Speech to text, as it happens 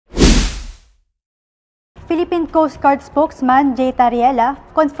Philippine Coast Guard spokesman Jay Tarriela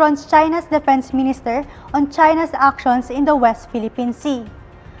confronts China's defense minister on China's actions in the West Philippine Sea.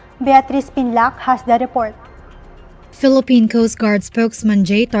 Beatriz Pinlac has the report. Philippine Coast Guard spokesman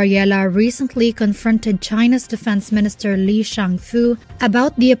Jay Tarriela recently confronted China's Defense Minister Li Shangfu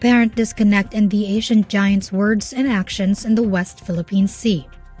about the apparent disconnect in the Asian giant's words and actions in the West Philippine Sea.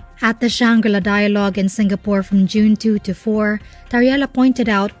 At the Shangri-La Dialogue in Singapore from June 2 to 4, Tarriela pointed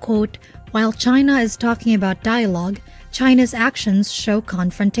out, quote, "While China is talking about dialogue, China's actions show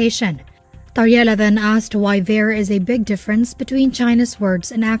confrontation." Tarriela then asked why there is a big difference between China's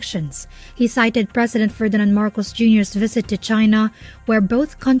words and actions. He cited President Ferdinand Marcos Jr.'s visit to China, where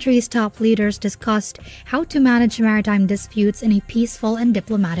both countries' top leaders discussed how to manage maritime disputes in a peaceful and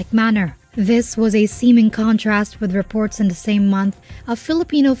diplomatic manner. This was a seeming contrast with reports in the same month of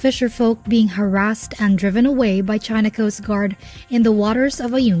Filipino fisherfolk being harassed and driven away by China Coast Guard in the waters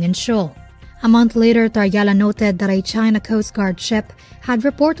of Ayungin Shoal. A month later, Tarriela noted that a China Coast Guard ship had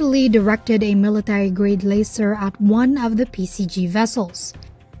reportedly directed a military-grade laser at one of the PCG vessels.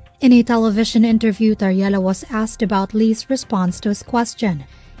 In a television interview, Tarriela was asked about Li's response to his question.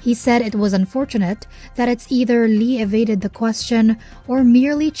 He said it was unfortunate that it's either Li evaded the question or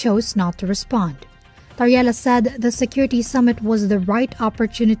merely chose not to respond. Tarriela said the security summit was the right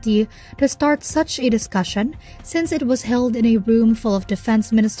opportunity to start such a discussion since it was held in a room full of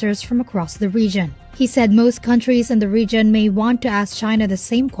defense ministers from across the region. He said most countries in the region may want to ask China the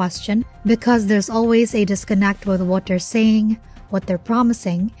same question because there's always a disconnect with what they're saying, what they're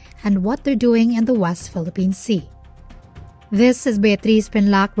promising, and what they're doing in the West Philippine Sea. This is Beatriz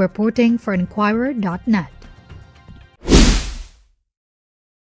Pinlac reporting for INQUIRER.net.